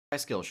by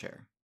Skillshare.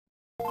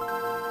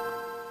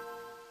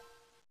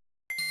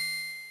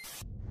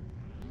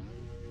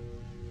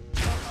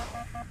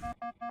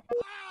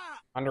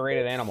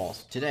 Underrated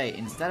animals. Today,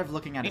 instead of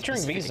looking at a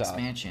specific Vsauce3.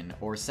 expansion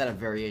or set of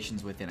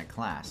variations within a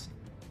class,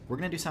 we're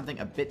going to do something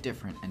a bit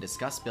different and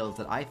discuss builds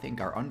that I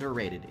think are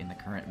underrated in the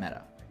current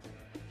meta.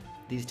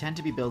 These tend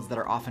to be builds that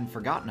are often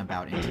forgotten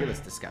about in tier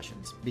list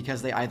discussions,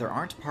 because they either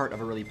aren't part of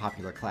a really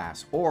popular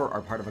class, or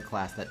are part of a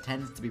class that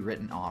tends to be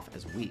written off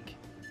as weak.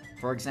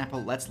 For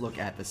example, let's look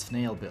at the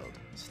Snail build.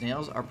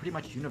 Snails are pretty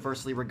much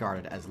universally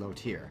regarded as low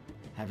tier,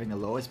 having the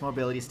lowest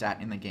mobility stat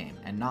in the game,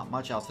 and not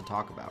much else to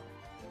talk about.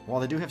 While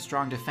they do have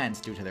strong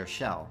defense due to their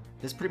shell,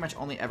 this pretty much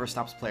only ever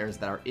stops players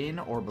that are in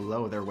or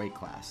below their weight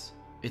class.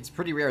 It's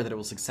pretty rare that it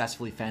will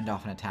successfully fend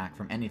off an attack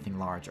from anything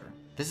larger.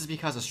 This is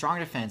because a strong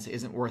defense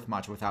isn't worth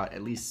much without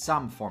at least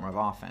some form of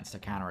offense to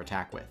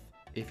counterattack with.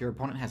 If your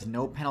opponent has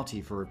no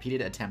penalty for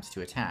repeated attempts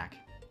to attack,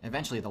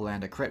 eventually they'll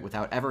land a crit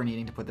without ever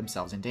needing to put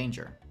themselves in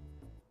danger.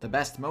 The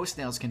best most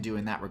snails can do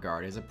in that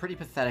regard is a pretty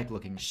pathetic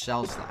looking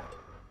shell slap.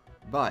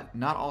 But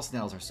not all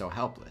snails are so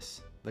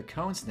helpless. The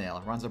cone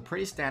snail runs a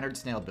pretty standard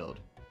snail build,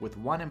 with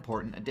one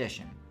important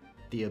addition: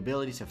 the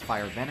ability to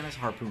fire venomous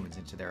harpoons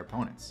into their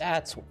opponents.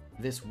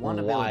 This one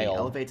ability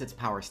elevates its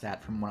power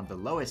stat from one of the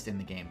lowest in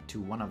the game to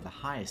one of the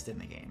highest in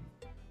the game.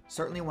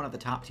 Certainly one of the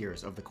top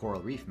tiers of the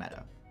Coral Reef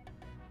meta.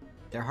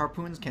 Their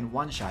harpoons can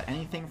one-shot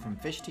anything from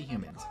fish to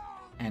humans,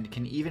 and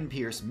can even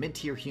pierce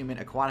mid-tier human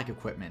aquatic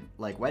equipment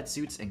like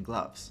wetsuits and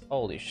gloves.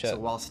 Holy shit. So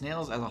while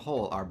snails as a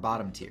whole are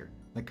bottom tier,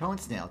 the cone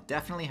snail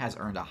definitely has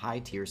earned a high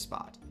tier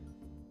spot.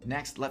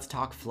 Next, let's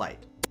talk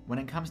flight. When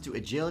it comes to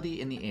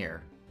agility in the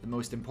air, the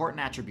most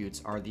important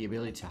attributes are the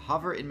ability to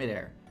hover in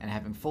midair and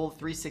having full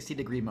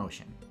 360-degree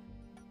motion.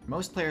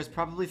 Most players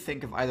probably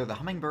think of either the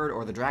hummingbird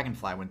or the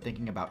dragonfly when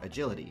thinking about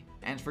agility,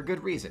 and for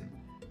good reason.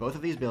 Both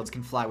of these builds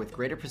can fly with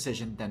greater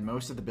precision than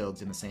most of the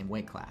builds in the same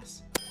weight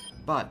class.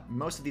 But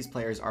most of these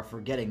players are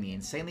forgetting the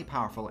insanely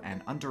powerful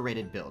and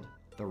underrated build,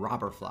 the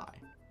robber fly.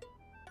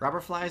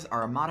 Robber flies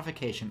are a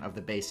modification of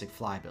the basic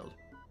fly build,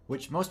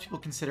 which most people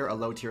consider a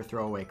low-tier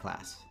throwaway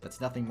class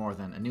that's nothing more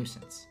than a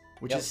nuisance.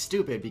 Which is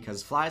stupid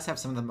because flies have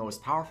some of the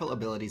most powerful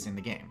abilities in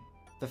the game.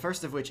 The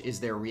first of which is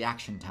their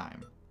reaction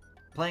time.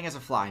 Playing as a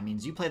fly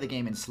means you play the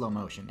game in slow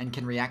motion and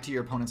can react to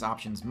your opponent's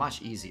options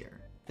much easier.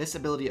 This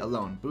ability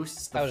alone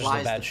boosts the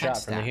fly's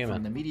defense stat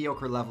from the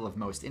mediocre level of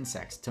most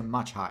insects to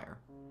much higher.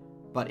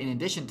 But in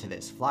addition to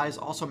this, flies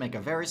also make a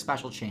very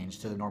special change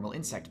to the normal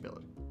insect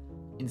build.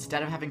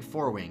 Instead of having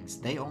 4 wings,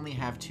 they only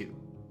have 2.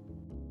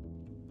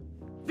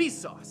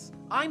 Vsauce.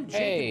 I'm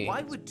Jnick, and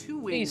why would 2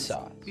 wings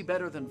be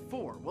better than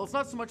 4? Well, it's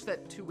not so much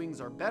that 2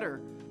 wings are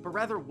better, but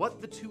rather what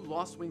the 2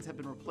 lost wings have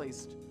been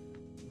replaced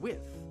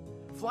with.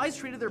 Flies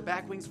traded their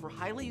back wings for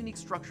highly unique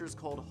structures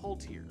called hull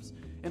tiers,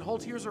 and hull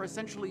tiers are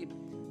essentially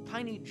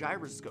tiny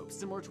gyroscopes,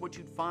 similar to what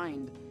you'd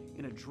find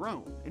in a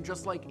drone. And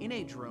just like in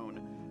a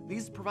drone,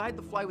 these provide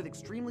the fly with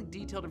extremely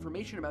detailed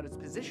information about its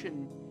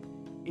position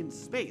in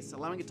space,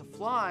 allowing it to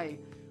fly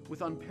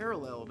with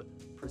unparalleled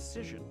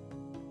precision.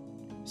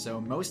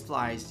 So most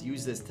flies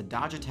use this to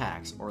dodge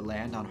attacks or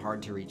land on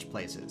hard-to-reach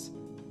places.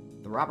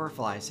 The robber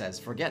fly says,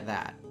 forget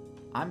that.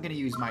 I'm going to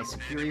use my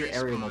superior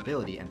aerial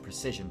mobility and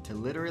precision to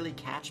literally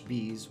catch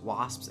bees,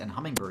 wasps, and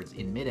hummingbirds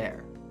in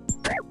midair.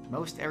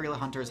 Most aerial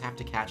hunters have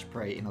to catch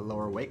prey in a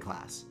lower weight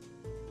class.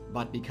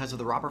 But because of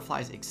the robber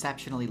fly's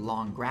exceptionally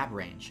long grab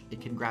range,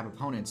 it can grab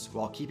opponents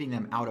while keeping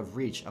them out of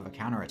reach of a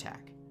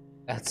counterattack.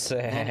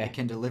 Then it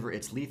can deliver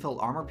its lethal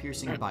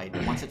armor-piercing bite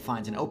once it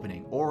finds an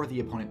opening or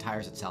the opponent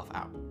tires itself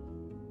out.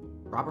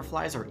 Robber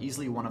flies are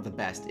easily one of the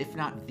best, if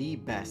not the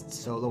best,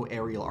 solo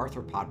aerial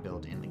arthropod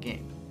build in the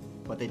game,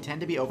 but they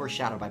tend to be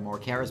overshadowed by more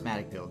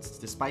charismatic builds,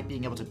 despite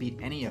being able to beat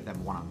any of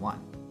them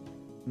one-on-one.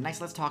 Next,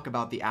 let's talk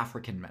about the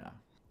African meta.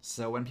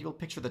 So when people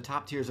picture the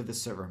top tiers of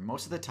this server,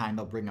 most of the time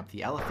they'll bring up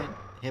the elephant,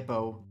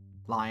 hippo,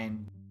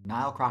 lion,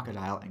 Nile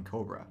crocodile, and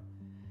cobra.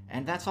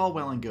 And that's all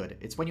well and good.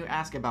 It's when you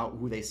ask about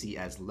who they see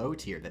as low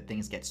tier that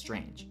things get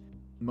strange.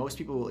 Most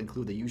people will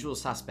include the usual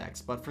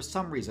suspects, but for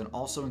some reason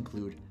also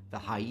include the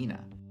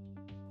hyena.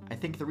 I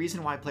think the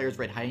reason why players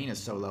rate hyenas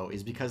so low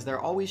is because they're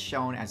always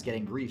shown as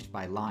getting griefed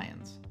by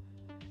lions.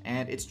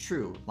 And it's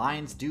true,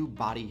 lions do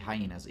body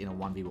hyenas in a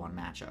 1v1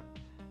 matchup.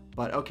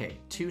 But okay,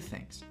 2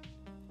 things.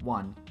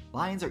 1,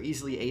 lions are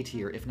easily A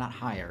tier if not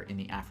higher in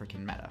the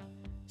African meta,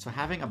 so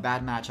having a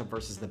bad matchup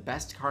versus the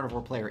best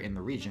carnivore player in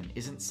the region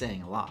isn't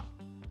saying a lot.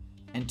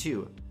 And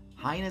 2,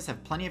 hyenas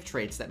have plenty of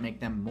traits that make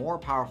them more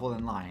powerful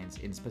than lions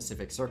in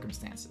specific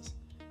circumstances.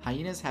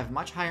 Hyenas have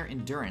much higher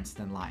endurance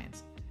than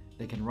lions.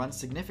 They can run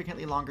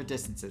significantly longer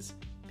distances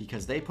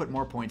because they put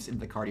more points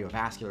into the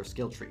cardiovascular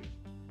skill tree.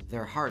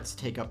 Their hearts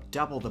take up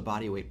double the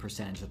body weight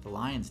percentage that the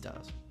lion's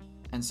does.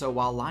 And so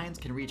while lions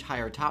can reach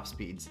higher top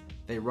speeds,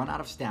 they run out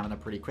of stamina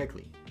pretty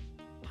quickly.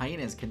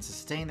 Hyenas can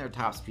sustain their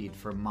top speed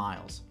for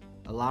miles,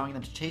 allowing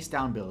them to chase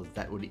down builds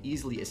that would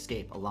easily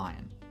escape a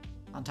lion.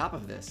 On top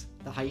of this,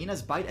 the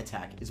hyena's bite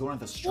attack is one of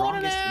the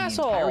strongest in the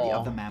entirety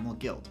of the mammal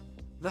guild.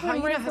 The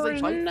hyena has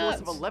a bite force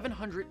of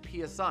 1100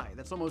 psi.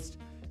 That's almost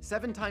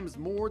 7 times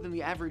more than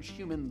the average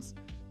human's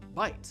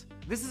bite.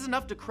 This is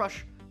enough to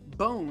crush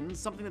bones,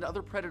 something that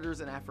other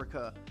predators in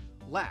Africa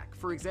lack.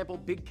 For example,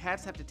 big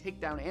cats have to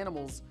take down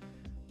animals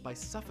by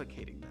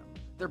suffocating them.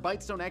 Their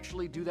bites don't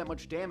actually do that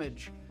much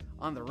damage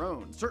on their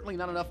own, certainly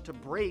not enough to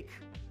break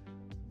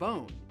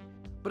bone.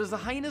 But is a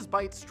hyena's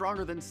bite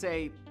stronger than,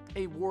 say,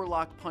 a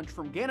warlock punch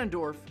from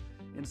Ganondorf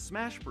in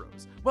Smash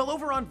Bros? Well,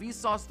 over on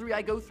Vsauce3,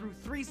 I go through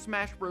 3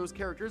 Smash Bros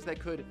characters that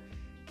could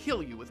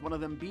kill you, with one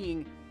of them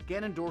being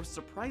Ganondorf's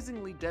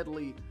surprisingly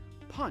deadly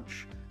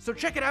punch. So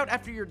check it out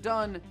after you're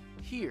done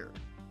here.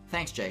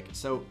 Thanks, Jake.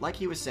 So, like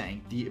he was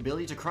saying, the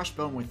ability to crush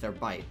bone with their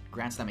bite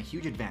grants them a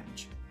huge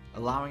advantage,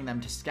 allowing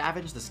them to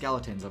scavenge the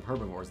skeletons of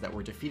herbivores that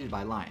were defeated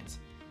by lions,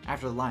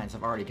 after the lions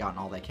have already gotten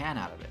all they can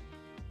out of it.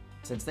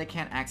 Since they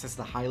can't access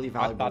the highly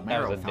valuable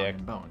marrow found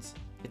in bones,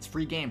 it's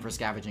free game for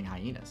scavenging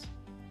hyenas.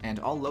 And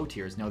all low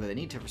tiers know that they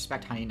need to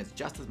respect hyenas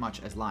just as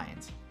much as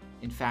lions.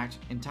 In fact,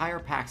 entire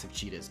packs of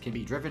cheetahs can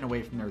be driven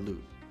away from their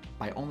loot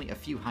by only a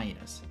few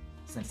hyenas,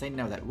 since they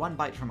know that one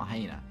bite from a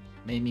hyena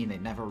may mean they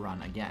never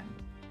run again.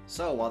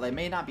 So while they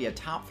may not be a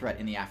top threat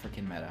in the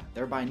African meta,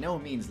 they're by no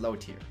means low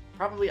tier,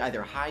 probably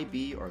either high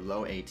B or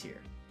low A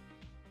tier.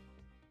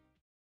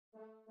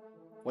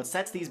 What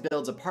sets these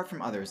builds apart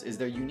from others is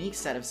their unique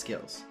set of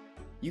skills.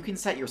 You can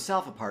set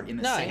yourself apart in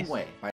the same way by